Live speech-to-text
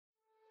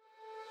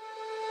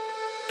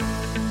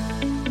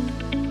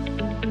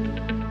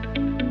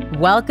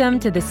Welcome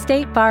to the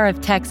State Bar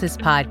of Texas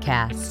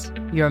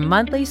podcast, your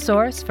monthly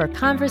source for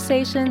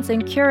conversations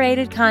and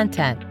curated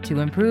content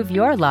to improve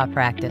your law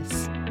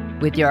practice.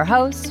 With your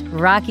host,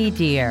 Rocky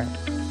Deer.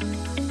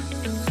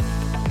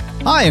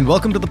 Hi, and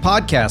welcome to the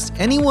podcast.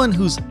 Anyone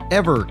who's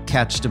ever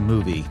catched a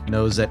movie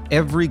knows that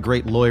every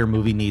great lawyer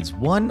movie needs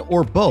one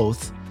or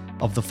both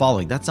of the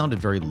following. That sounded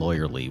very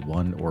lawyerly,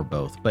 one or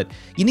both. But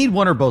you need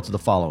one or both of the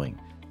following.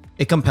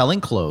 A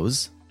compelling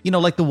close,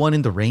 like the one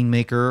in The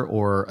Rainmaker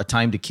or A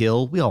Time to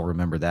Kill. We all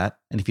remember that.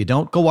 And if you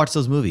don't, go watch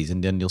those movies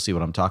and then you'll see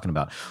what I'm talking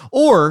about.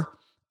 Or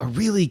a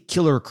really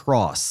killer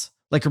cross.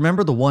 Like,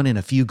 remember the one in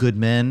A Few Good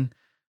Men?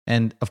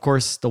 And of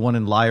course, the one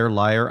in Liar,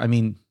 Liar. I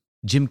mean,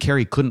 Jim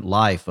Carrey couldn't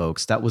lie,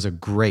 folks. That was a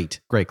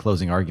great, great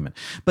closing argument.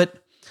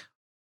 But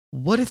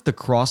what if the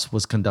cross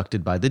was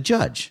conducted by the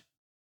judge?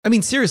 I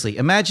mean, seriously,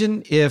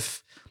 imagine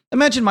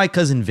My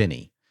Cousin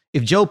Vinny,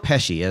 if Joe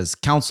Pesci, as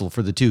counsel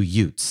for the two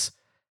Utes,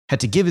 had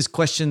to give his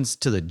questions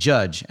to the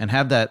judge and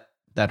have that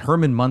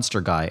Herman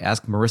Munster guy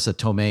ask Marissa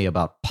Tomei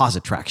about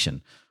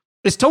positraction.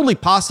 It's totally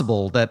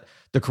possible that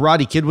the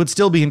Karate Kid would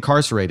still be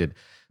incarcerated.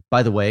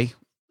 By the way,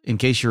 in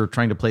case you're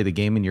trying to play the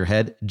game in your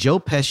head, Joe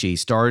Pesci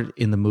starred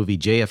in the movie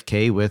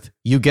JFK with,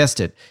 you guessed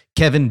it,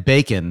 Kevin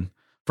Bacon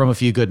from A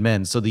Few Good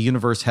Men. So the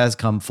universe has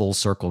come full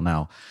circle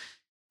now.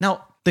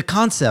 Now, the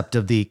concept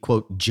of the,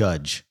 quote,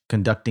 judge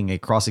conducting a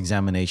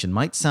cross-examination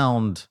might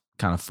sound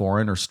kind of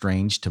foreign or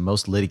strange to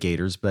most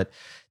litigators, but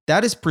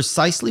that is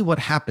precisely what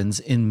happens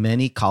in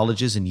many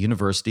colleges and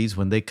universities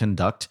when they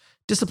conduct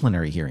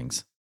disciplinary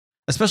hearings,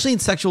 especially in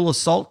sexual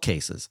assault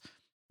cases.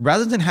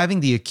 Rather than having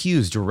the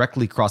accused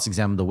directly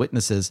cross-examine the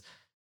witnesses,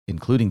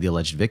 including the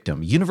alleged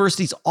victim,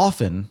 universities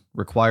often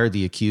require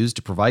the accused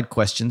to provide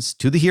questions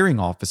to the hearing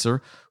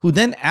officer, who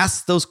then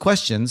asks those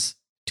questions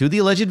to the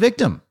alleged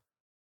victim.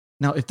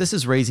 Now, if this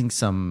is raising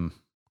some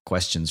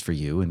questions for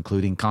you,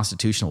 including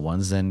constitutional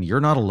ones, then you're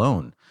not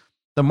alone.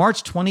 The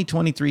March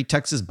 2023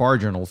 Texas Bar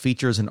Journal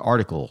features an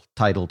article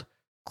titled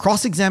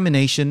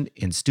Cross-Examination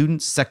in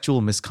Student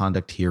Sexual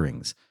Misconduct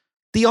Hearings.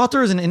 The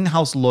author is an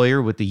in-house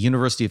lawyer with the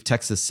University of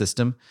Texas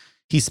system.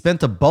 He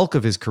spent the bulk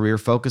of his career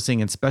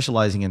focusing and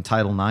specializing in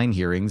Title IX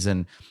hearings,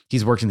 and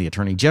he's worked in the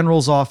Attorney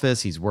General's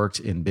office. He's worked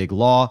in big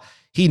law.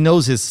 He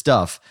knows his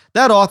stuff.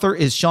 That author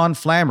is Sean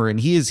Flammer,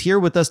 and he is here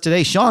with us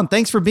today. Sean,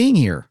 thanks for being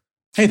here.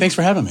 Hey, thanks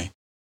for having me.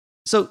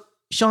 So,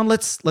 Sean,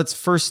 let's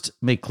first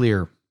make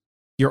clear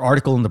your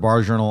article in the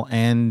Bar Journal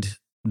and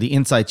the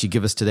insights you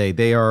give us today.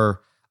 I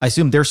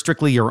assume they're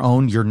strictly your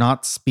own. You're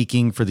not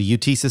speaking for the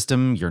UT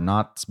system. You're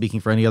not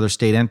speaking for any other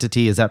state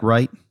entity. Is that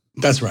right?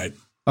 That's right.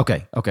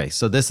 Okay.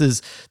 So this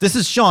is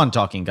Sean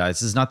talking,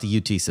 guys. This is not the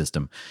UT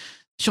system.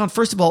 Sean,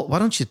 first of all, why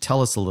don't you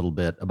tell us a little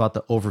bit about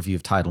the overview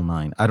of Title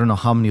IX? I don't know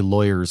how many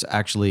lawyers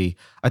actually,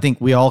 I think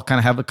we all kind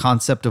of have a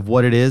concept of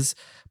what it is,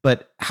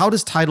 but how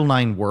does Title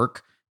IX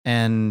work?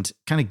 And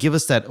kind of give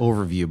us that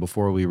overview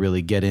before we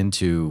really get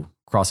into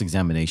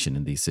cross-examination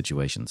in these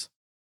situations.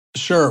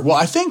 Sure. Well,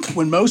 I think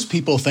when most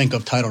people think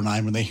of Title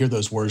IX, when they hear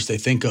those words, they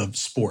think of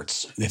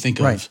sports. They think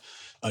of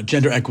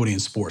gender equity in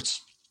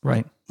sports.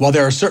 Right. While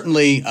there are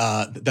certainly,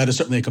 that is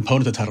certainly a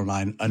component of Title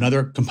IX,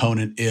 another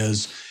component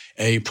is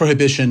a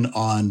prohibition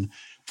on,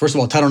 first of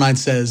all, Title IX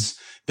says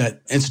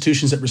that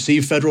institutions that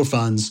receive federal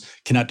funds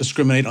cannot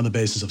discriminate on the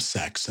basis of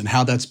sex. And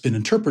how that's been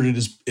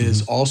interpreted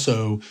is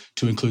also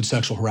to include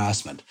sexual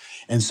harassment.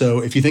 And so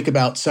if you think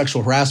about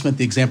sexual harassment,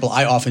 the example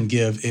I often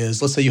give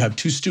is, let's say you have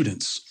two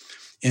students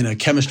in a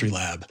chemistry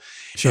lab,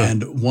 sure,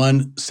 and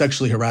one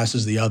sexually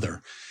harasses the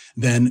other.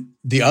 Then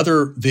the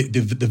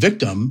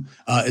victim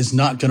is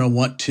not going to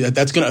want to,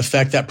 that's going to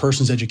affect that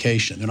person's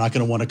education. They're not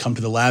going to want to come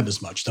to the lab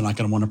as much. They're not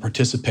going to want to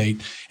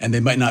participate, and they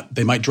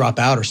might drop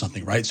out or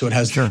something, right? So it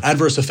has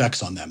adverse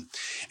effects on them.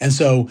 And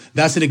so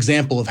that's an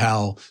example of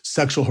how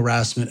sexual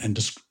harassment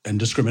and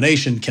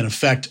discrimination can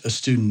affect a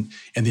student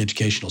in the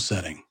educational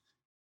setting.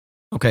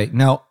 Okay.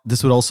 Now,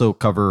 this would also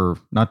cover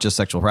not just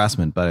sexual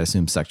harassment, but I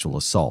assume sexual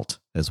assault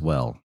as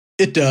well.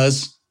 It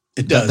does.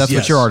 That's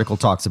what your article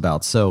talks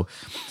about. So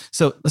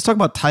let's talk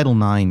about Title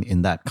IX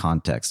in that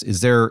context.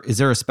 Is there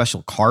a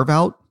special carve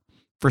out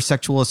for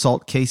sexual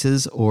assault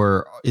cases,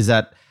 or is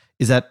that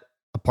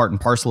a part and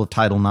parcel of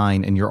Title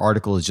IX, and your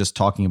article is just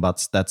talking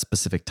about that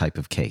specific type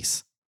of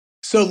case?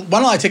 So why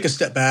don't I take a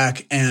step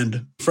back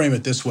and frame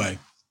it this way: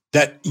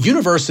 that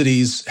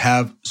universities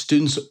have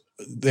students,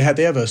 they have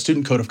a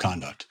student code of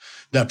conduct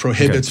that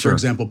prohibits, for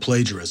example,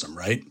 plagiarism,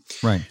 right?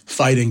 Right.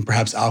 Fighting,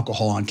 perhaps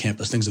alcohol on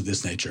campus, things of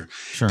this nature.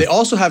 Sure. They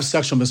also have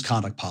sexual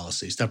misconduct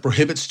policies that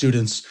prohibit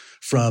students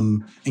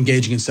from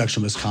engaging in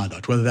sexual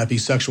misconduct, whether that be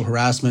sexual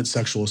harassment,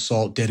 sexual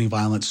assault, dating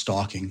violence,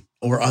 stalking,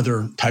 or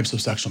other types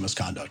of sexual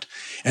misconduct.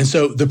 And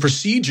so the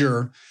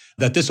procedure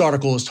that this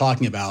article is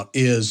talking about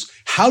is,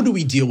 how do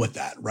we deal with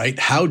that, right?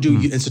 How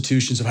do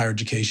institutions of higher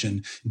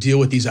education deal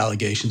with these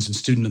allegations in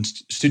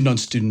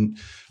student-on-student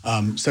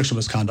sexual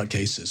misconduct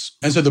cases?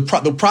 And so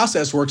the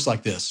process works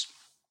like this.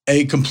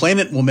 A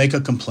complainant will make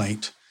a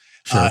complaint,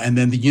 and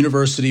then the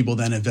university will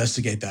then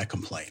investigate that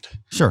complaint.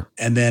 Sure.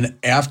 And then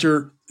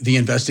after the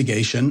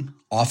investigation,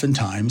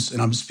 oftentimes,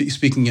 and I'm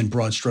speaking in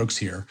broad strokes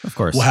here, of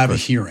course, will have a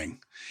hearing.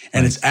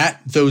 And Right. it's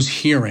at those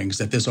hearings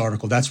that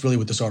that's really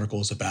what this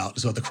article is about.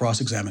 It's about the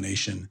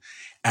cross-examination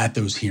at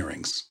those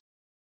hearings.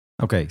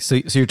 Okay, so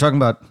you're talking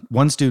about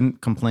one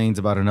student complains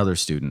about another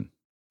student.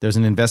 There's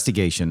an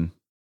investigation,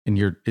 and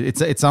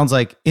it sounds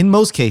like in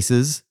most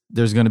cases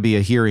there's going to be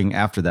a hearing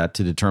after that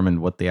to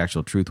determine what the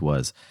actual truth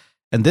was.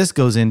 And this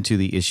goes into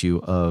the issue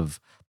of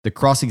the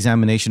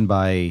cross-examination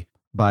by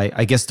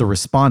I guess the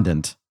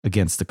respondent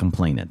against the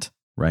complainant,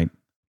 right?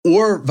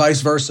 Or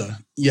vice versa.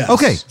 Yes.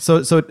 Okay,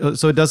 so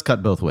it does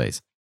cut both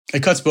ways.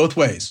 It cuts both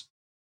ways.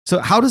 So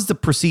how does the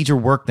procedure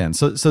work then?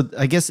 So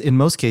I guess in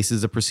most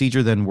cases, the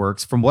procedure then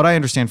works, from what I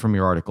understand from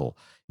your article,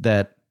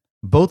 that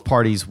both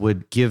parties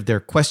would give their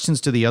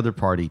questions to the other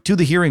party, to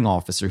the hearing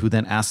officer, who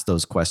then asks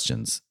those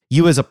questions.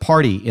 You as a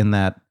party in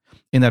that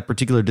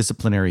particular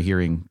disciplinary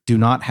hearing do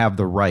not have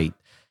the right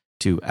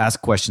to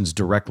ask questions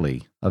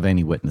directly of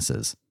any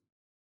witnesses.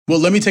 Well,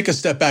 let me take a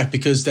step back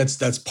because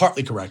that's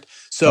partly correct.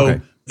 So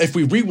Okay. if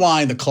we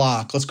rewind the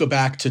clock, let's go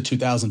back to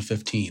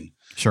 2015.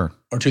 Sure.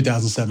 Or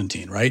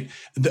 2017, right?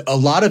 A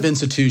lot of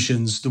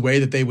institutions, the way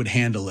that they would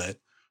handle it,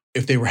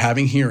 if they were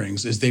having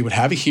hearings, is they would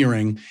have a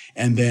hearing,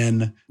 and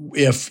then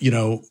if,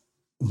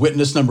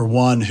 witness number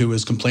one, who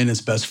is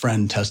complainant's best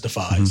friend,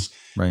 testifies,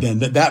 Right. then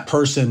that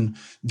person,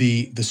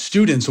 the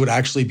students would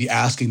actually be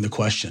asking the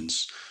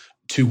questions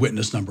to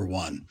witness number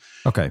one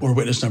Okay. or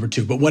witness number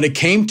two. But when it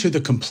came to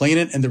the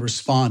complainant and the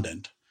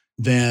respondent,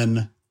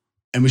 then,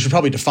 and we should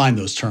probably define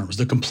those terms.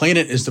 The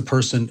complainant is the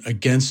person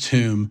against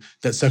whom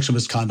that sexual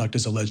misconduct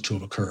is alleged to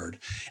have occurred.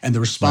 And the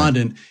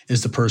respondent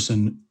is the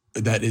person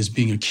that is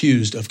being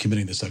accused of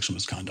committing the sexual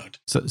misconduct.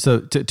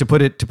 So to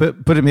put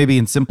it maybe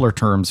in simpler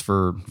terms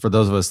for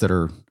those of us that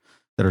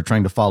are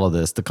trying to follow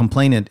this, the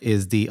complainant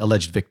is the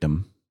alleged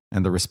victim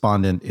and the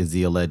respondent is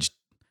the alleged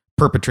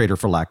perpetrator,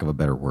 for lack of a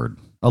better word.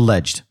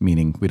 Alleged,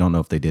 meaning we don't know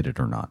if they did it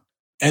or not.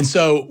 And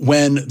so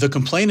when the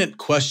complainant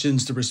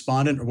questions the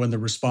respondent, or when the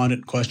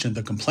respondent questioned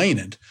the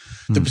complainant,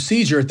 the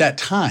procedure at that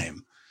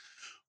time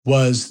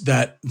was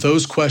that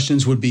those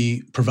questions would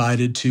be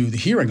provided to the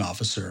hearing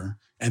officer,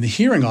 and the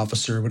hearing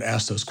officer would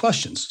ask those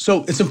questions.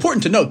 So it's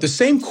important to note the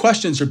same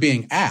questions are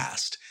being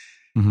asked,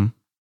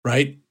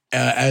 right?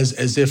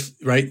 As if,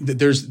 right?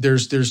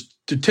 There's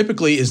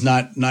typically is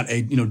not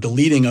a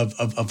deleting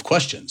of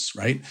questions,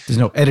 right? There's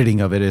no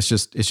editing of it. It's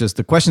just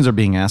the questions are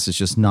being asked. It's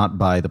just not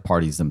by the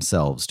parties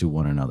themselves to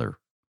one another.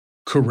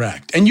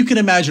 Correct. And you can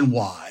imagine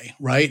why,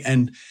 right?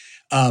 And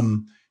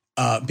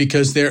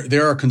because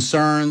there are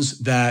concerns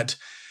that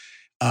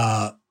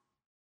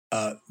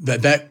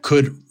that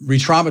could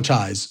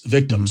re-traumatize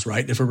victims,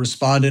 right? If a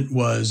respondent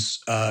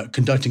was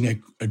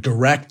conducting a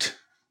direct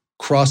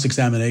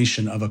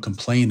cross-examination of a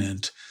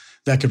complainant,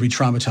 that could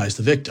re-traumatize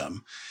the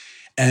victim.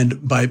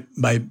 And by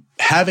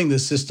having the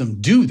system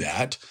do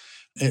that,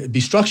 be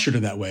structured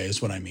in that way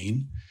is what I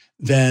mean,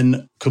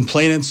 then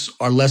complainants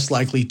are less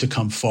likely to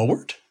come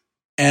forward.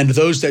 And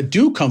those that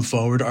do come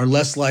forward are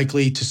less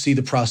likely to see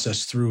the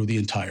process through the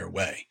entire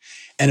way.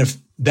 And if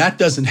that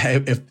doesn't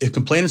have, if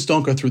complainants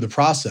don't go through the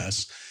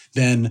process,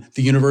 then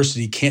the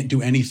university can't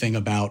do anything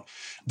about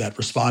that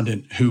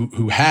respondent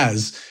who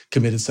has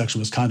committed sexual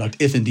misconduct,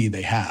 if indeed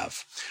they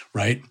have,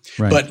 right?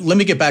 But let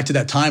me get back to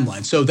that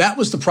timeline. So that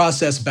was the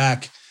process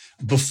back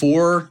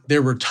before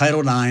there were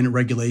Title IX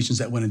regulations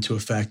that went into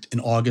effect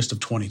in August of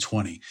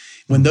 2020.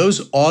 When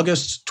those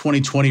August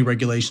 2020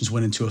 regulations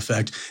went into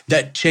effect,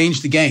 that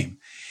changed the game.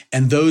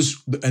 And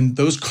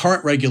those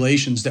current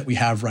regulations that we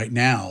have right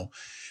now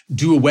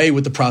do away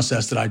with the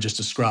process that I just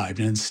described,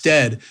 and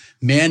instead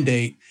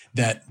mandate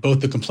that both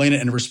the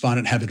complainant and the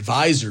respondent have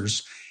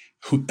advisors,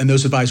 and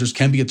those advisors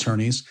can be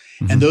attorneys,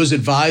 and those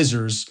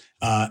advisors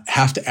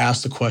have to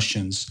ask the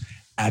questions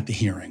at the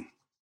hearing.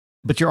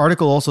 But your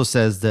article also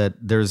says that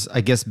there's,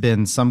 I guess,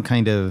 been some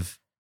kind of,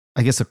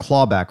 a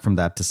clawback from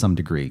that to some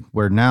degree,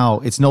 where now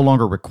it's no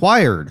longer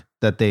required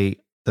that the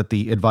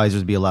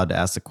advisors be allowed to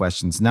ask the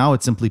questions. Now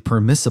it's simply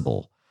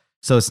permissible.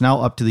 So it's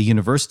now up to the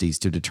universities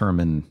to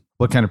determine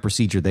what kind of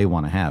procedure they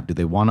want to have. Do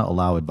they want to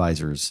allow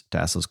advisors to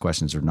ask those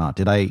questions or not?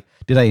 Did I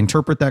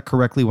interpret that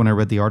correctly when I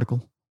read the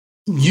article?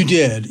 You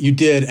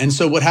did. And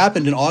so what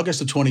happened in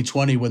August of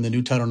 2020, when the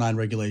new Title IX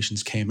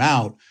regulations came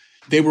out,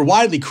 they were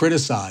widely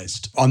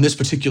criticized on this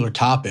particular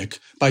topic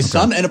by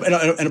some and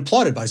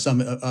applauded by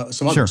some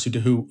others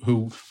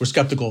who were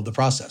skeptical of the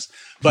process.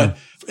 But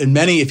in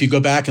many, if you go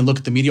back and look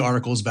at the media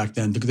articles back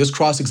then, this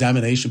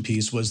cross-examination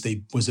piece was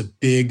a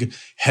big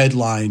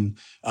headline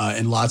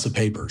in lots of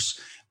papers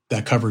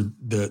that covered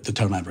the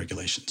Title IX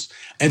regulations.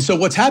 And so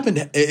what's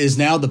happened is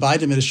now the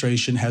Biden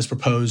administration has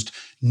proposed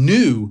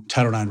new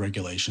Title IX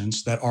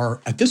regulations that are,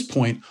 at this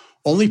point,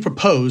 only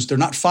proposed. They're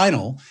not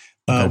final.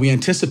 We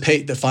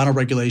anticipate that final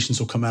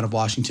regulations will come out of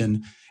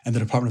Washington and the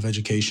Department of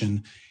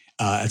Education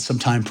at some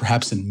time,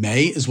 perhaps in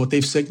May, is what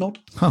they've signaled.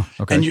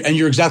 And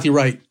you're exactly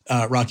right,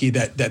 Rocky,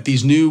 that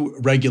these new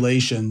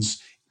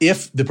regulations,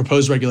 if the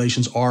proposed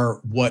regulations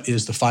are what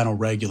is the final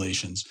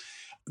regulations,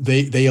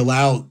 they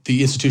allow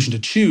the institution to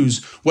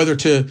choose whether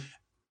to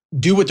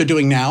do what they're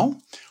doing now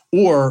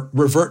or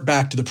revert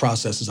back to the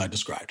process as I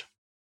described.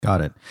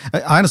 Got it.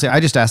 Honestly, I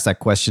just asked that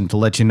question to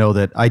let you know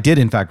that I did,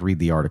 in fact, read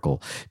the article.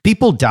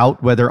 People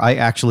doubt whether I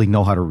actually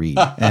know how to read,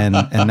 and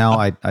now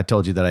I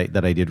told you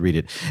that I did read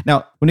it.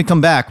 Now, when we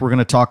come back, we're going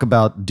to talk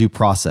about due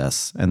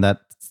process, and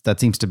that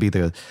seems to be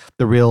the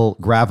real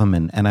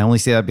gravamen. And I only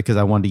say that because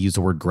I wanted to use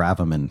the word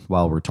gravamen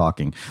while we're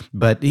talking.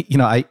 But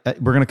we're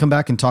going to come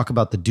back and talk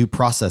about the due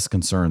process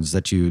concerns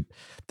that you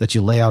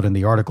lay out in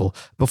the article.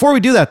 Before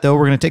we do that, though,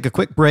 we're going to take a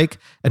quick break,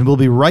 and we'll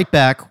be right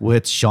back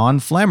with Sean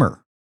Flammer.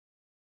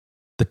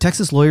 The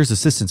Texas Lawyers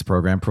Assistance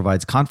Program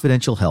provides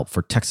confidential help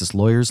for Texas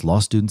lawyers, law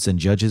students, and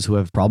judges who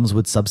have problems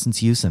with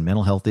substance use and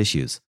mental health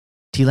issues.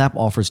 TLAP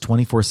offers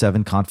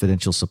 24/7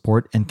 confidential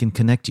support and can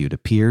connect you to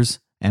peers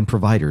and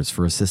providers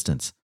for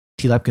assistance.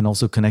 TLAP can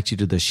also connect you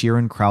to the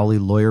Sheeran Crowley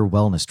Lawyer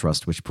Wellness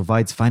Trust, which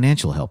provides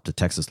financial help to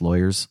Texas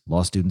lawyers,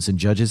 law students, and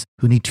judges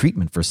who need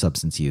treatment for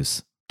substance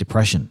use,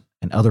 depression,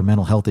 and other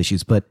mental health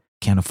issues but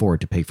can't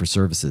afford to pay for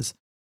services.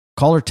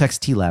 Call or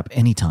text TLAP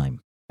anytime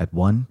at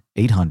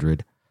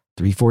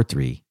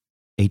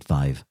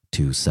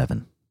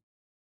 1-800-343-8527.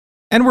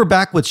 And we're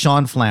back with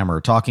Sean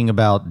Flammer talking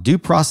about due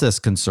process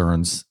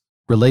concerns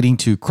relating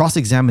to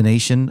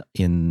cross-examination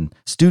in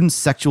student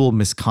sexual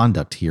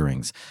misconduct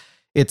hearings.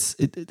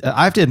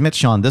 I have to admit,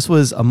 Sean, this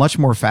was a much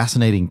more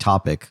fascinating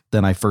topic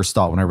than I first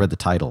thought when I read the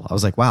title. I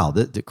was like, wow,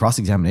 the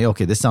cross-examination,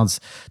 okay, this sounds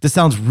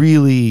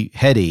really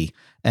heady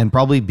and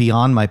probably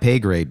beyond my pay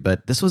grade,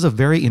 but this was a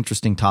very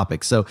interesting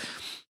topic. So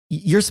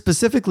you're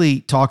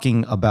specifically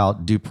talking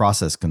about due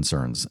process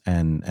concerns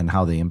and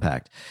how they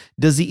impact.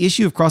 Does the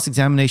issue of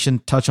cross-examination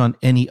touch on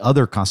any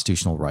other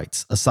constitutional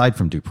rights aside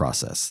from due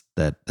process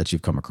that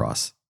you've come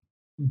across?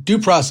 Due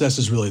process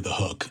is really the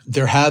hook.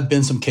 There have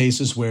been some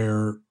cases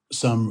where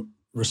some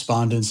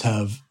respondents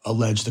have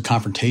alleged the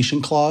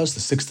confrontation clause, the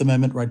Sixth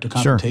Amendment right to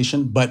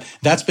confrontation, but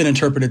that's been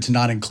interpreted to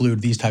not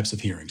include these types of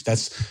hearings.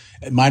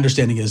 My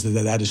understanding is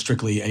that is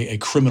strictly a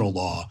criminal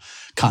law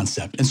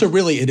concept. And so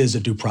really it is a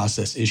due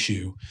process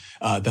issue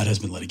that has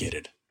been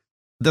litigated.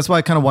 That's why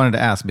I kind of wanted to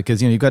ask,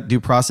 because you've got due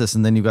process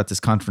and then you've got this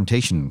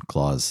confrontation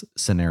clause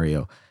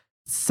scenario.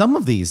 Some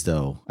of these,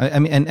 though, I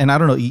mean, and I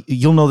don't know,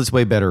 you'll know this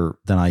way better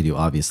than I do,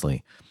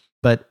 obviously,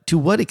 but to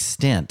what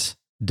extent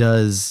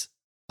does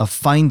a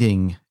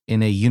finding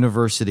in a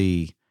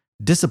university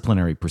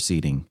disciplinary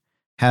proceeding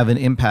have an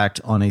impact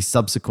on a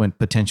subsequent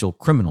potential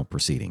criminal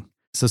proceeding?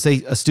 So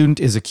say a student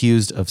is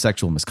accused of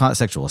sexual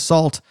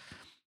assault,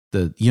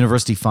 the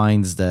university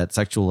finds that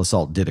sexual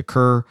assault did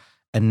occur,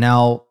 and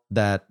now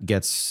that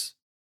gets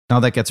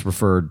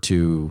referred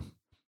to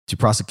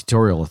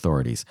prosecutorial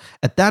authorities.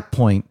 At that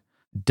point,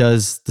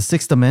 does the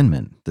Sixth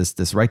Amendment,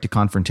 this right to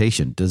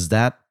confrontation, does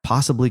that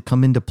possibly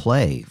come into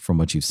play from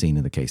what you've seen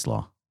in the case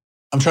law?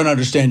 I'm trying to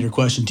understand your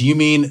question. Do you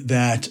mean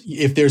that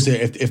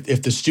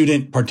if the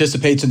student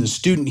participates in the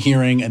student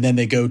hearing and then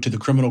they go to the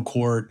criminal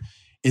court,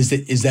 is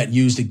that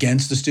used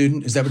against the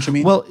student? Is that what you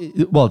mean?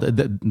 Well,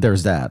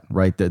 there's that,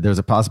 right? There's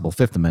a possible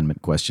Fifth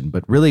Amendment question,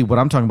 but really what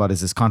I'm talking about is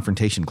this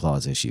confrontation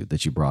clause issue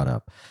that you brought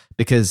up.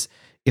 Because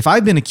if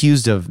I've been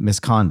accused of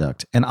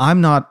misconduct and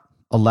I'm not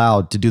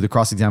allowed to do the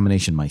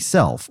cross-examination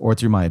myself or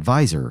through my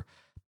advisor,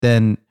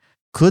 then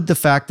could the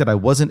fact that I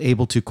wasn't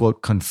able to,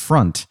 quote,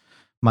 confront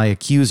my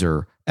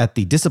accuser at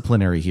the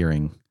disciplinary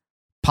hearing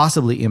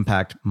possibly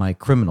impact my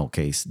criminal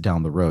case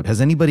down the road?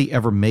 Has anybody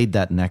ever made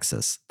that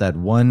nexus, that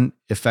one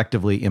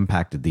effectively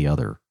impacted the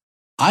other?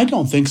 I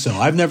don't think so.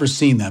 I've never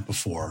seen that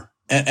before.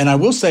 And I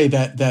will say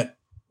that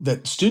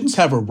students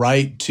have a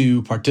right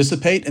to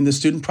participate in the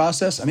student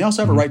process, and they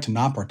also have a right to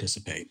not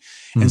participate.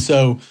 Mm-hmm. And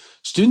so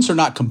students are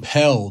not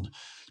compelled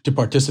to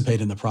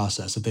participate in the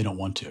process if they don't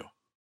want to.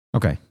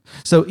 Okay.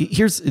 So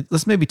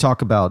let's maybe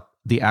talk about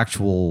the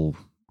actual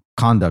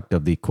conduct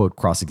of the, quote,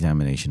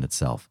 cross-examination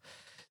itself.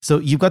 So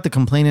you've got the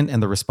complainant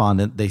and the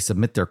respondent, they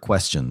submit their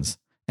questions,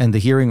 and the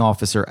hearing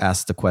officer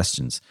asks the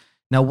questions.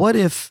 Now, what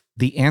if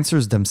the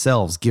answers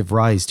themselves give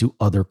rise to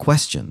other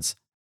questions?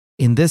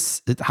 In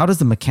this, how does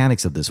the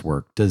mechanics of this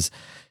work?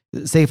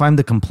 Say if I'm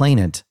the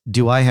complainant,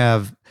 do I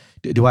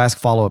ask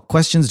follow-up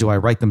questions? Do I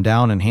write them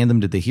down and hand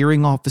them to the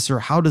hearing officer?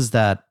 How does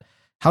that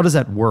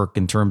work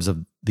in terms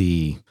of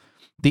the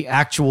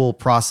actual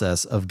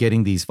process of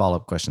getting these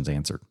follow-up questions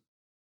answered?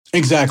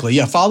 Exactly.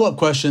 Yeah. Follow-up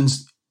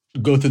questions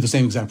go through the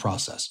same exact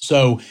process.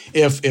 So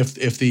if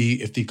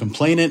the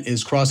complainant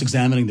is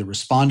cross-examining the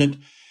respondent,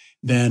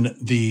 then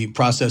the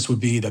process would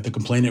be that the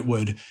complainant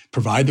would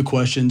provide the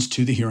questions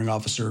to the hearing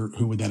officer,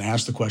 who would then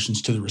ask the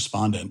questions to the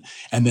respondent.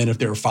 And then if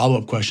there are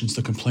follow-up questions,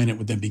 the complainant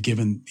would then be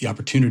given the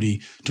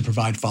opportunity to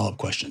provide follow-up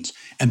questions.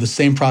 And the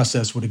same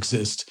process would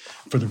exist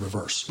for the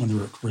reverse when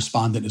the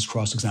respondent is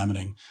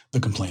cross-examining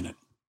the complainant.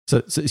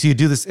 So you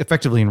do this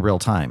effectively in real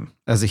time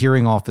as the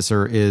hearing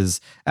officer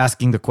is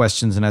asking the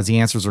questions, and as the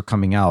answers are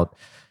coming out,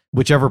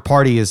 whichever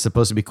party is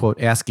supposed to be,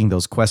 quote, asking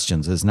those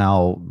questions is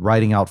now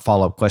writing out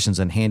follow-up questions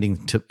and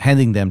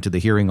handing them to the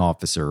hearing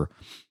officer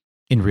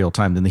in real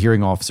time. Then the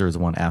hearing officer is the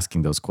one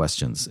asking those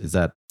questions. Is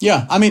that?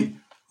 Yeah. I mean,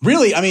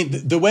 Really, I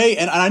mean, the way,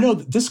 and I know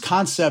this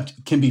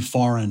concept can be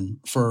foreign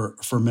for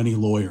many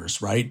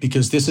lawyers, right?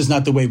 Because this is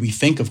not the way we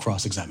think of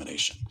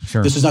cross-examination.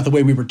 Sure. This is not the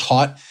way we were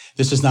taught.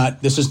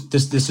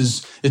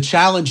 It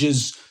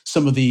challenges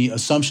some of the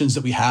assumptions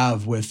that we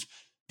have with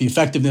the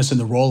effectiveness and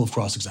the role of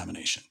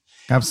cross-examination.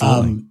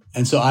 Absolutely.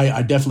 And so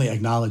I definitely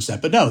acknowledge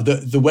that. But no,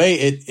 the way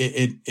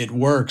it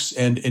works,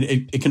 and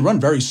it can run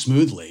very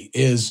smoothly,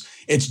 is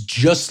it's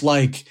just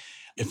like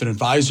if an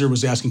advisor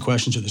was asking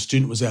questions or the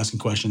student was asking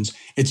questions,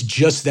 it's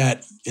just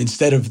that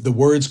instead of the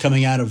words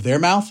coming out of their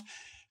mouth,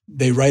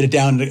 they write it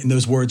down and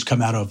those words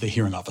come out of the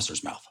hearing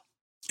officer's mouth.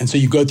 And so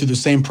you go through the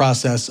same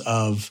process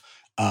of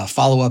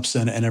follow-ups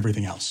and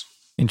everything else.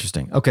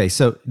 Interesting. Okay,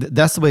 so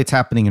that's the way it's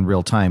happening in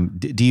real time.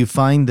 Do you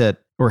find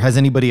that, or has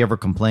anybody ever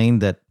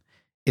complained that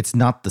it's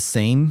not the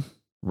same,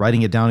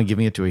 writing it down and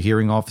giving it to a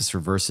hearing officer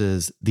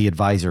versus the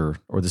advisor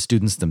or the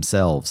students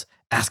themselves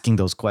asking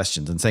those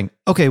questions and saying,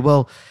 okay,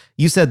 well,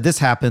 you said this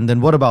happened, then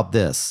what about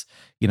this?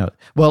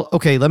 Well,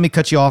 okay, let me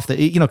cut you off.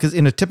 Because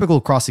in a typical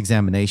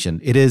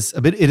cross-examination, it is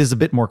a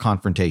bit more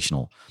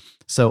confrontational.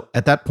 So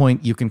at that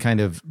point, you can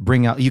kind of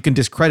you can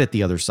discredit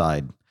the other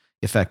side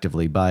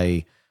effectively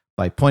by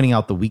pointing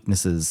out the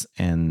weaknesses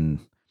and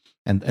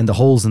the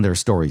holes in their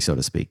story, so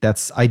to speak.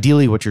 That's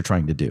ideally what you're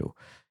trying to do.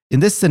 In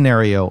this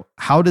scenario,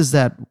 how does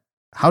that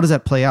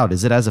play out?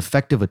 Is it as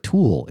effective a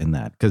tool in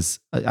that? Because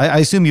I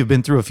assume you've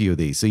been through a few of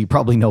these, so you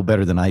probably know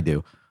better than I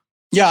do.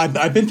 Yeah,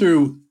 I've been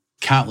through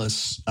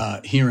countless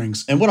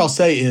hearings, and what I'll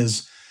say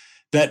is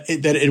that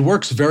it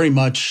works very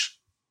much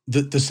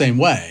the same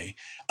way.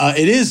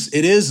 It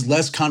is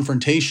less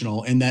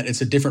confrontational in that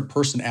it's a different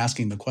person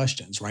asking the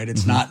questions, right?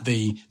 It's not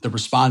the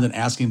respondent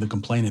asking the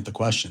complainant the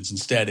questions.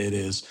 Instead, it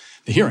is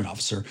the hearing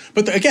officer.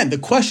 But again, the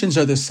questions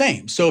are the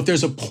same. So if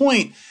there's a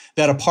point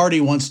that a party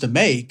wants to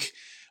make,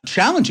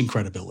 challenging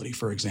credibility,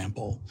 for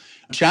example,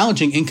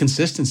 challenging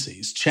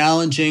inconsistencies,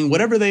 challenging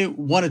whatever they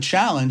want to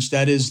challenge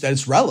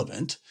that's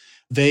relevant,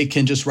 they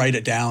can just write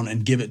it down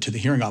and give it to the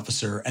hearing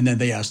officer, and then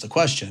they ask the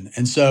question.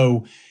 And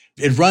so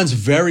it runs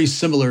very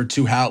similar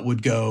to how it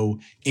would go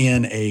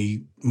in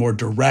a more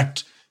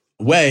direct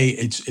way.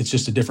 It's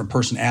just a different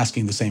person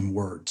asking the same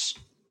words.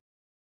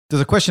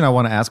 There's a question I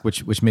want to ask,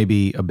 which may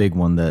be a big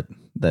one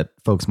that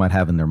folks might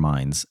have in their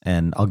minds,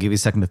 and I'll give you a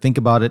second to think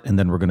about it, and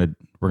then we're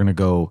gonna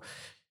go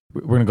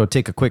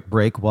take a quick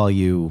break while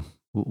you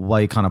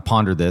kind of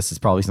ponder this. It's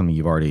probably something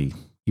you've already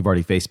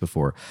faced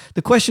before.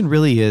 The question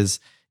really is,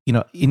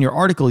 in your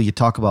article, you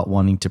talk about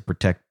wanting to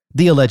protect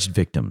the alleged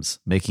victims,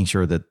 making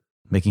sure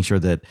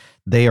that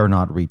they are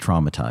not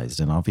re-traumatized,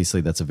 and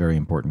obviously that's a very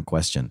important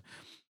question.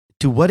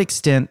 To what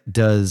extent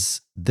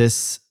does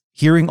this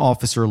hearing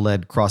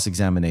officer-led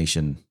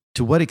cross-examination,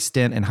 to what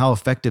extent and how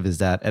effective is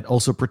that at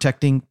also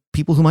protecting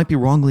people who might be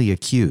wrongly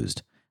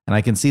accused? And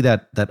I can see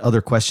that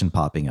other question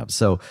popping up.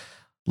 So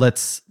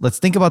let's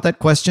think about that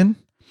question.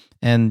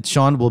 And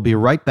Sean, we'll be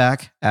right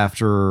back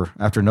after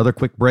another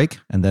quick break,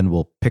 and then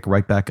we'll pick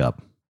right back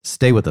up.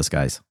 Stay with us,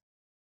 guys.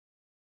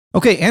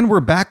 Okay, and we're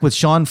back with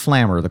Sean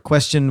Flammer. The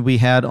question we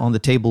had on the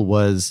table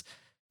was,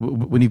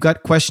 when you've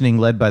got questioning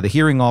led by the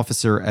hearing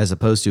officer as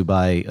opposed to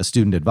by a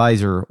student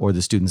advisor or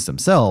the students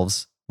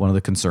themselves, one of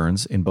the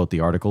concerns in both the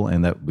article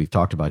and that we've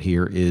talked about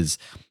here is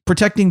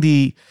protecting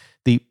the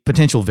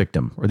potential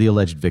victim or the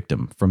alleged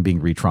victim from being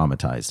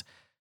re-traumatized.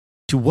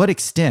 To what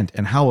extent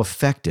and how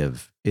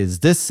effective is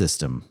this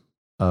system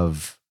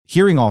of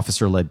hearing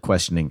officer-led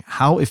questioning?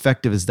 How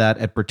effective is that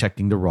at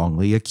protecting the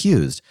wrongly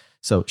accused?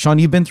 So, Sean,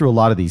 you've been through a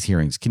lot of these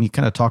hearings. Can you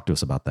kind of talk to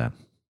us about that?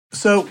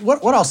 So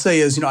what I'll say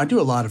is, I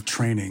do a lot of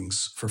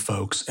trainings for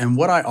folks, and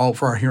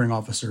for our hearing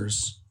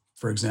officers,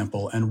 for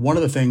example, and one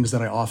of the things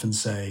that I often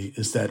say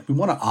is that we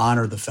want to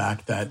honor the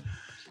fact that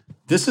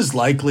this is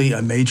likely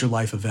a major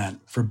life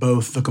event for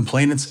both the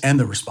complainants and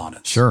the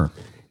respondents. Sure.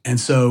 And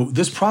so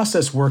this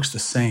process works the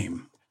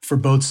same for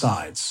both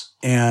sides.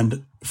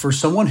 And for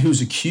someone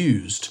who's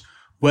accused,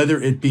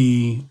 whether it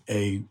be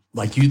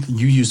like you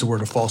use the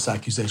word a false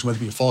accusation, whether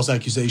it be a false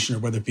accusation or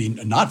whether it be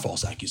a not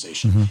false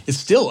accusation, it's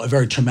still a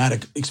very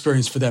traumatic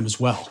experience for them as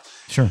well.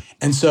 Sure.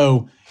 And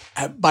so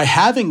by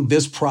having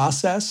this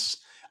process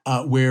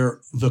where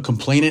the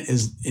complainant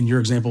is, in your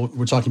example,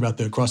 we're talking about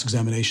the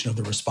cross-examination of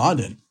the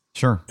respondent.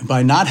 Sure.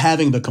 By not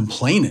having the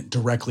complainant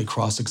directly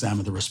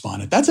cross-examine the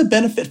respondent, that's a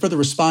benefit for the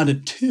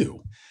respondent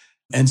too.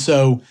 And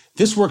so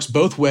this works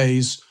both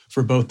ways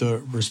for both the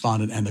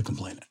respondent and the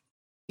complainant.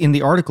 In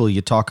the article,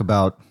 you talk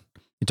about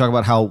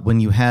how when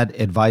you had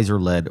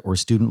advisor-led or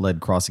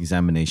student-led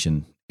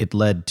cross-examination, it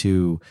led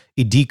to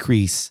a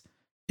decrease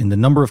in the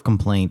number of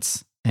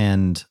complaints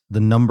and the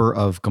number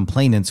of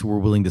complainants who were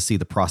willing to see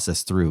the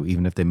process through,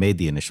 even if they made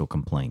the initial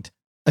complaint.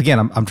 Again,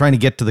 I'm trying to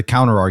get to the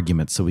counter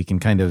argument so we can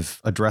kind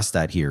of address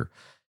that here.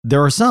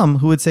 There are some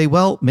who would say,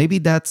 well, maybe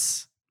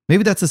that's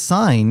a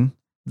sign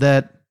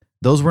that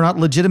those were not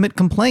legitimate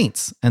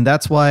complaints, and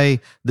that's why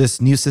this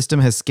new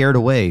system has scared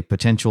away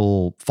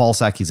potential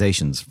false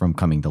accusations from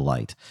coming to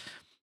light.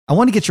 I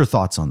want to get your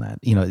thoughts on that.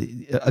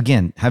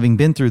 Again, having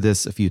been through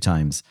this a few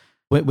times,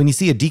 when you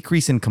see a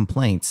decrease in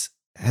complaints,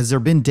 has there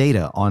been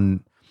data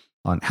on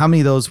on how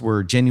many of those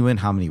were genuine,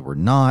 how many were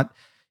not.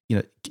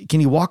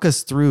 Can you walk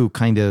us through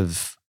kind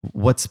of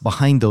what's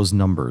behind those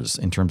numbers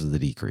in terms of the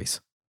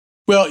decrease?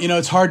 Well,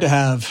 it's hard to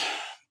have,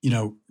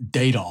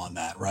 data on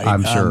that, right?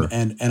 I'm sure.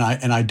 And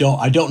I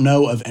don't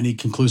know of any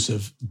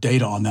conclusive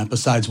data on that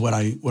besides what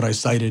I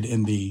cited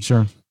in the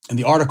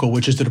article,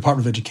 which is the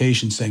Department of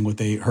Education saying what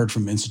they heard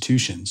from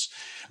institutions.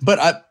 But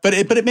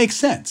it makes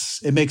sense.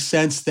 It makes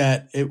sense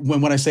that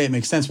when I say it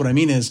makes sense, what I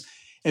mean is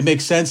it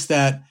makes sense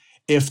that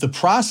if the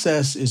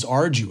process is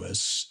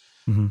arduous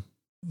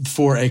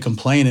for a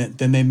complainant,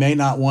 then they may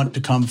not want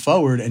to come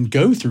forward and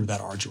go through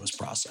that arduous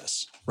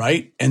process,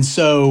 right? And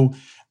so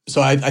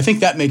I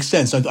think that makes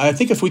sense. I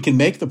think if we can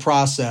make the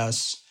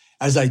process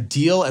as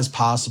ideal as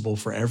possible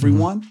for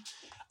everyone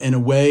in a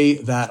way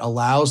that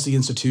allows the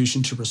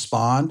institution to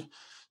respond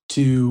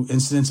to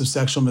incidents of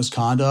sexual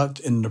misconduct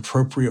in an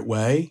appropriate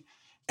way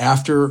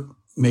after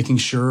making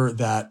sure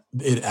that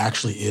it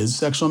actually is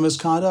sexual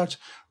misconduct,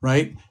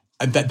 right?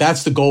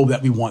 That's the goal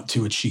that we want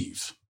to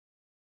achieve.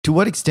 To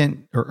what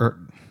extent, or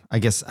I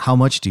guess how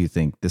much do you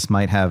think this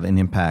might have an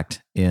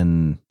impact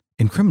in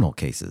criminal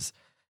cases?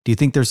 Do you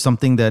think there's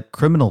something that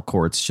criminal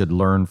courts should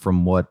learn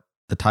from what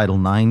the Title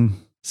IX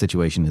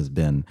situation has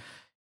been?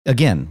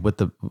 Again, with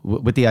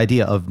the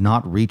idea of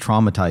not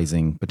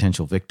re-traumatizing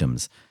potential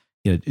victims,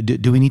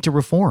 do we need to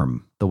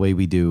reform the way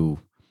we do,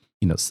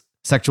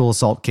 sexual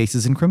assault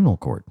cases in criminal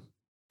court?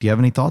 Do you have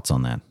any thoughts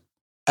on that?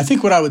 I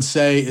think what I would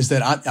say is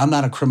that I'm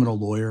not a criminal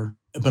lawyer,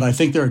 but I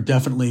think there are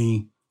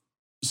definitely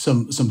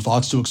some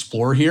thoughts to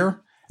explore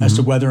here as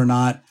to whether or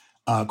not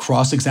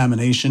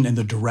cross-examination in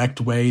the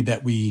direct way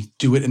that we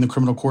do it in the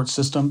criminal court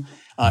system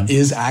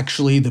is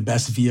actually the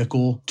best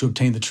vehicle to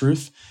obtain the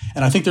truth.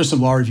 And I think there's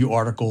some law review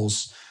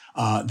articles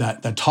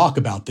that talk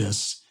about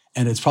this,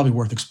 and it's probably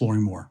worth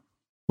exploring more.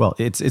 Well,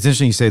 it's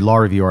interesting you say law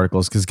review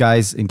articles because,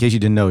 guys, in case you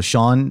didn't know,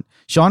 Sean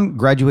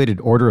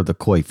graduated Order of the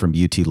Coit from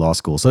UT Law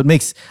School, so it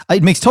makes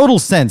total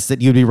sense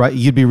that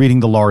you'd be reading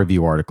the law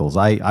review articles.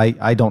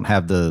 I don't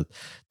have the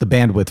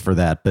bandwidth for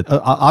that, but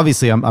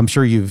obviously, I'm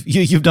sure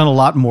you've done a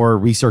lot more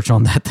research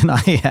on that than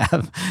I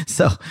have.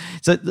 So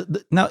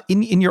now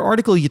in your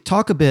article, you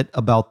talk a bit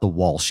about the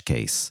Walsh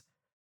case.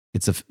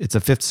 It's a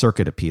Fifth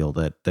Circuit appeal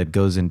that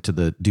goes into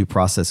the due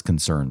process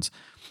concerns.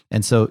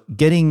 And so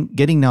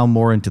getting now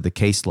more into the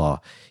case law,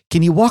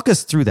 can you walk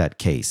us through that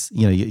case?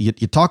 You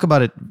talk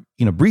about it,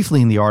 briefly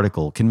in the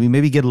article. Can we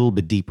maybe get a little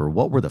bit deeper?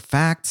 What were the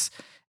facts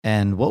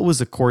and what was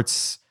the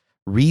court's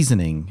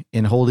reasoning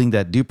in holding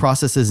that due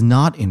process is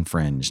not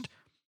infringed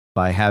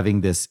by having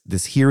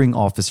this hearing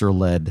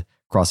officer-led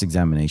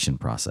cross-examination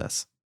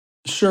process?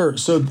 Sure.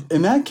 So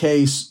in that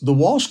case, the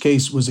Walsh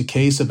case was a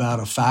case about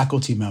a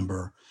faculty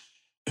member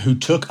who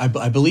took,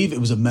 I believe it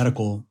was a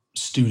medical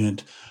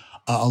student,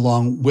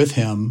 along with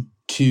him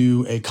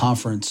to a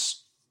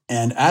conference.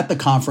 And at the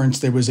conference,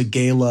 there was a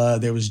gala,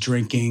 there was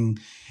drinking,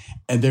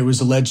 and there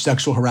was alleged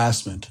sexual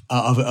harassment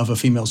of a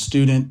female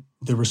student.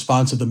 The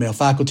response of the male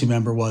faculty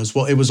member was,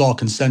 well, it was all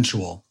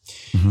consensual.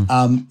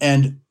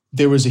 And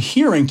there was a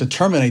hearing to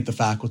terminate the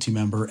faculty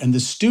member, and the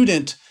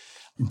student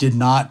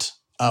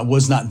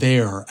was not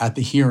there at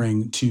the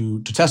hearing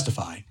to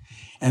testify.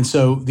 And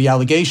so the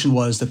allegation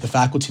was that the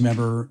faculty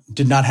member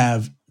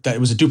that it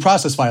was a due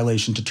process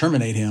violation to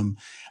terminate him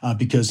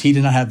because he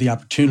did not have the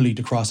opportunity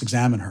to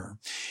cross-examine her.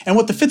 And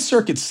what the Fifth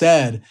Circuit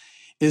said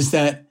is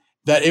that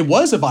it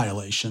was a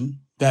violation,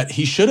 that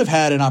he should have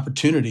had an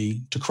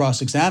opportunity to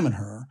cross-examine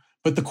her.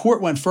 But the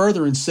court went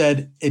further and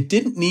said it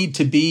didn't need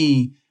to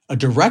be a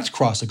direct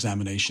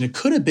cross-examination. It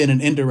could have been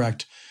an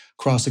indirect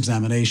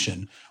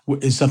cross-examination,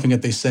 is something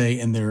that they say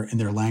in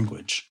their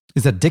language.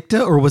 Is that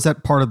dicta, or was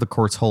that part of the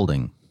court's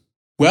holding?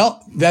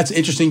 Well, that's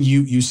interesting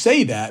you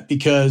say that,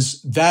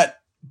 because that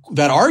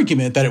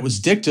argument that it was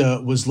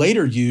dicta was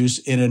later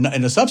used in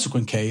a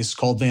subsequent case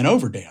called Van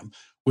Overdam,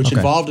 which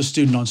involved a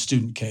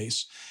student-on-student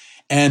case.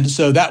 And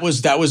so that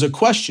was a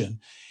question.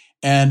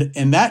 And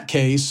in that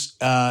case,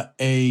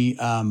 I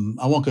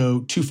won't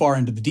go too far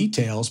into the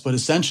details, but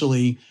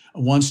essentially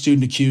one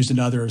student accused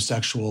another of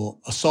sexual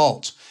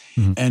assault.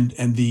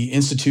 And the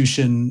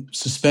institution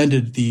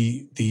suspended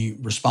the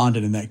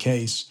respondent in that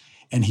case,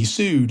 and he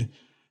sued.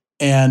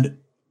 And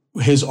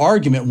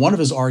one of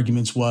his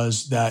arguments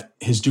was that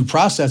his due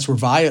process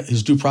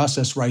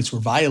rights were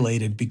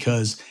violated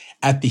because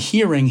at the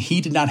hearing,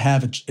 he did not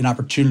have an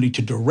opportunity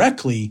to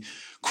directly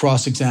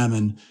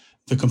cross-examine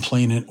the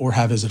complainant or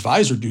have his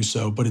advisor do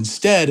so, but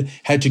instead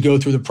had to go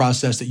through the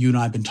process that you and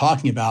I have been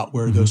talking about,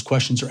 where those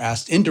questions are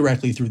asked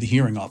indirectly through the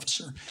hearing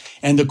officer.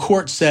 And the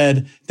court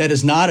said that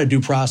is not a due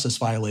process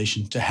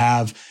violation to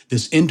have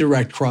this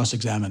indirect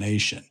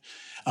cross-examination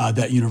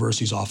that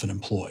universities often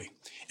employ.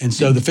 And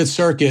so the Fifth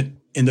Circuit,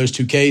 in those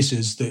two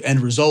cases, the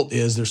end result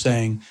is they're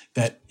saying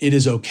that it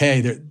is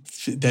okay, that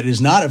it is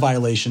not a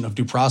violation of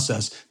due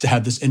process to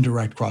have this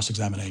indirect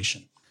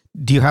cross-examination.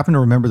 Do you happen to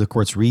remember the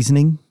court's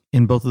reasoning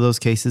in both of those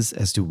cases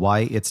as to why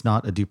it's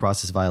not a due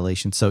process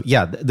violation? So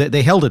yeah,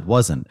 they held it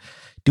wasn't.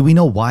 Do we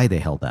know why they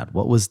held that?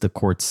 What was the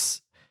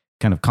court's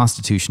kind of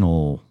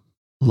constitutional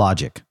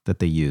logic that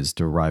they used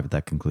to arrive at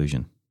that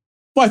conclusion?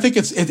 Well, I think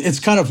it's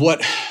kind of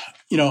what,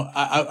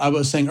 I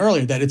was saying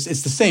earlier, that it's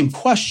the same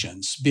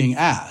questions being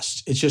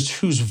asked. It's just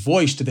whose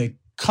voice do they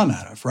come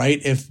out of,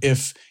 right?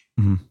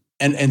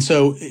 And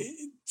so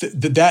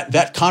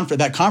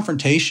that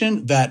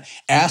confrontation, that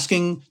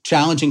asking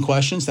challenging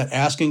questions, that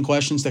asking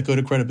questions that go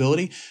to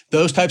credibility,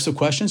 those types of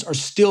questions are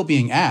still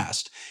being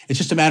asked. It's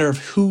just a matter of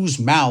whose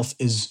mouth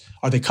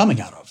are they coming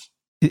out of.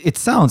 It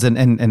sounds,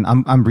 and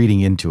I'm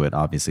reading into it,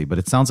 obviously, but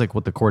it sounds like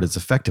what the court is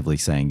effectively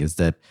saying is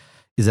that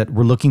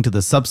we're looking to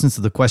the substance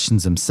of the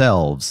questions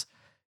themselves.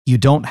 You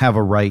don't have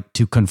a right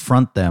to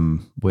confront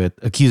them with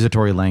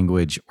accusatory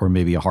language or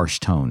maybe a harsh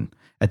tone.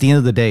 At the end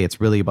of the day,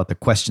 it's really about the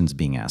questions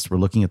being asked. We're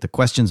looking at the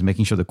questions,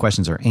 making sure the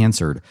questions are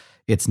answered.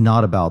 It's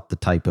not about the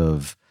type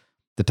of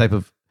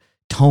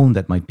tone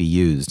that might be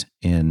used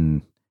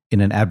in an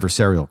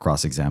adversarial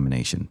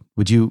cross-examination.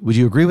 Would you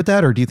agree with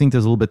that, or do you think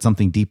there's a little bit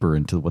something deeper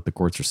into what the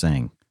courts are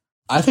saying?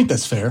 I think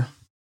that's fair.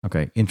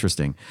 Okay,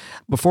 interesting.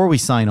 Before we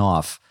sign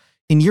off,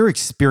 in your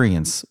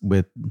experience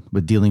with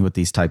dealing with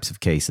these types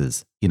of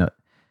cases,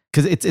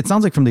 because it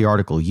sounds like from the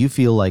article, you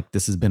feel like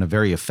this has been a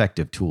very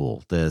effective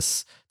tool,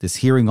 this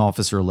hearing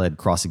officer-led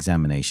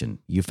cross-examination.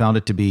 You found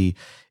it to be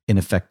an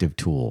effective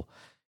tool.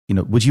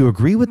 Would you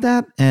agree with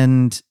that?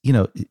 And,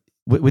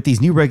 with these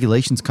new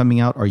regulations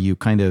coming out, are you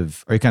kind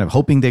of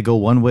hoping they go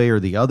one way or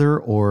the other?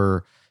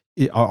 Or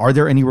are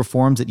there any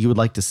reforms that you would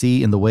like to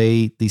see in the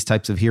way these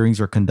types of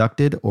hearings are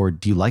conducted? Or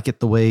do you like it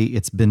the way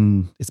it's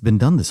been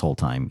done this whole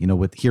time,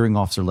 with hearing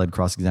officer-led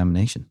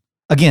cross-examination?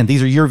 Again,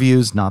 these are your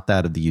views, not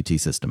that of the UT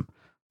system.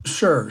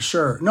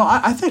 Sure. No,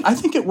 I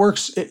think it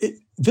works.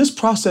 This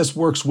process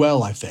works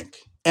well, I think.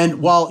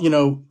 And while,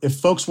 if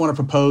folks want to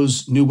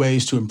propose new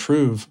ways to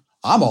improve,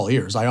 I'm all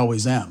ears. I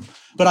always am.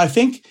 But I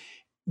think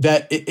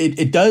that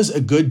it does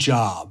a good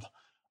job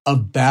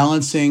of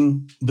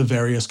balancing the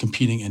various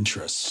competing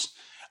interests,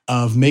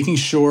 of making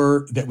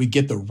sure that we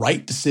get the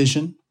right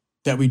decision,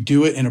 that we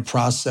do it in a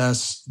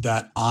process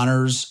that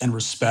honors and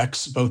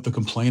respects both the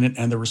complainant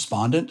and the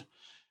respondent.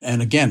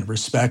 And again,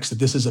 respects that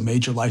this is a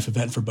major life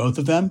event for both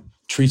of them,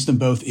 treats them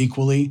both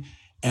equally,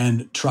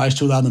 and tries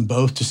to allow them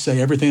both to say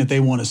everything that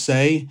they want to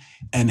say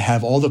and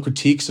have all the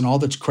critiques and all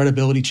the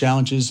credibility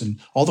challenges and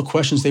all the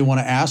questions they want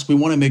to ask. We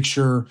want to make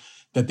sure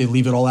that they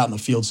leave it all out in the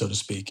field, so to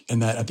speak,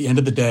 and that at the end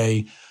of the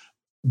day,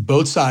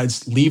 both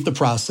sides leave the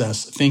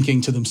process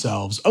thinking to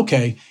themselves,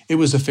 okay, it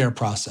was a fair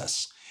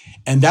process.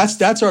 And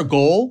that's our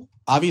goal.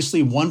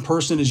 Obviously, one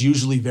person is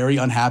usually very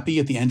unhappy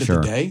at the end of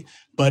the day,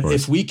 but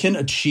if we can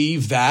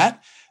achieve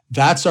that,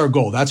 that's our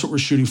goal. That's what we're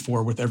shooting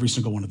for with every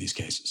single one of these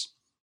cases.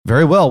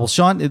 Very well. Well,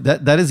 Sean,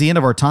 that is the end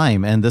of our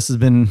time, and this has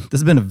been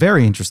a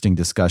very interesting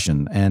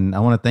discussion. And I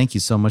want to thank you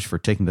so much for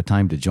taking the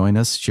time to join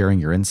us, sharing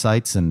your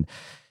insights, and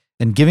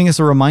giving us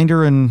a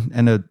reminder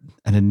and a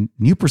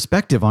new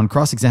perspective on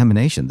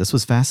cross-examination. This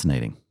was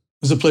fascinating.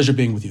 It was a pleasure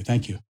being with you.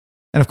 Thank you.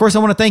 And of course, I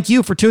want to thank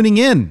you for tuning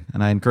in,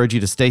 and I encourage you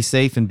to stay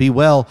safe and be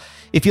well.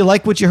 If you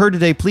like what you heard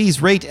today,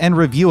 please rate and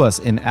review us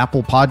in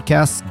Apple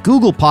Podcasts,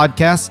 Google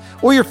Podcasts,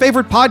 or your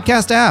favorite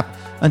podcast app.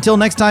 Until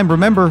next time,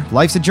 remember,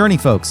 life's a journey,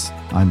 folks.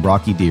 I'm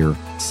Brocky Deer,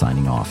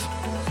 signing off.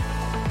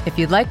 If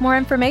you'd like more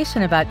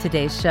information about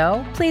today's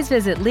show, please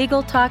visit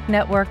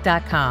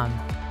LegalTalkNetwork.com.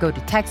 Go to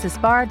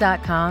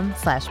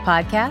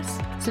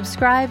TexasBar.com/podcast,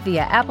 subscribe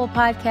via Apple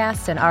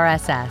Podcasts and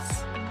RSS.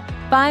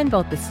 Find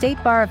both the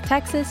State Bar of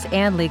Texas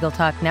and Legal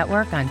Talk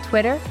Network on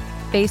Twitter,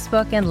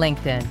 Facebook, and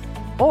LinkedIn,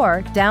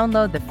 or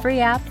download the free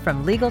app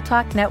from Legal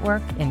Talk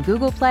Network in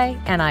Google Play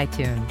and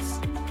iTunes.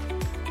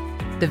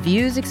 The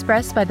views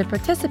expressed by the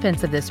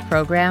participants of this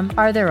program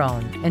are their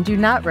own and do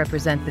not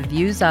represent the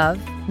views of,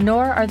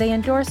 nor are they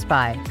endorsed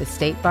by, the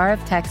State Bar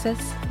of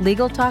Texas,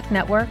 Legal Talk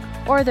Network,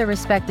 or their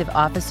respective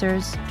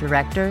officers,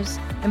 directors,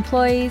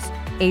 employees,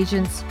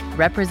 agents,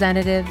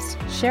 representatives,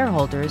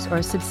 shareholders,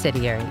 or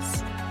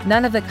subsidiaries.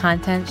 None of the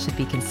content should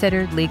be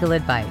considered legal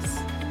advice.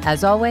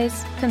 As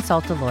always,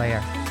 consult a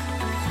lawyer.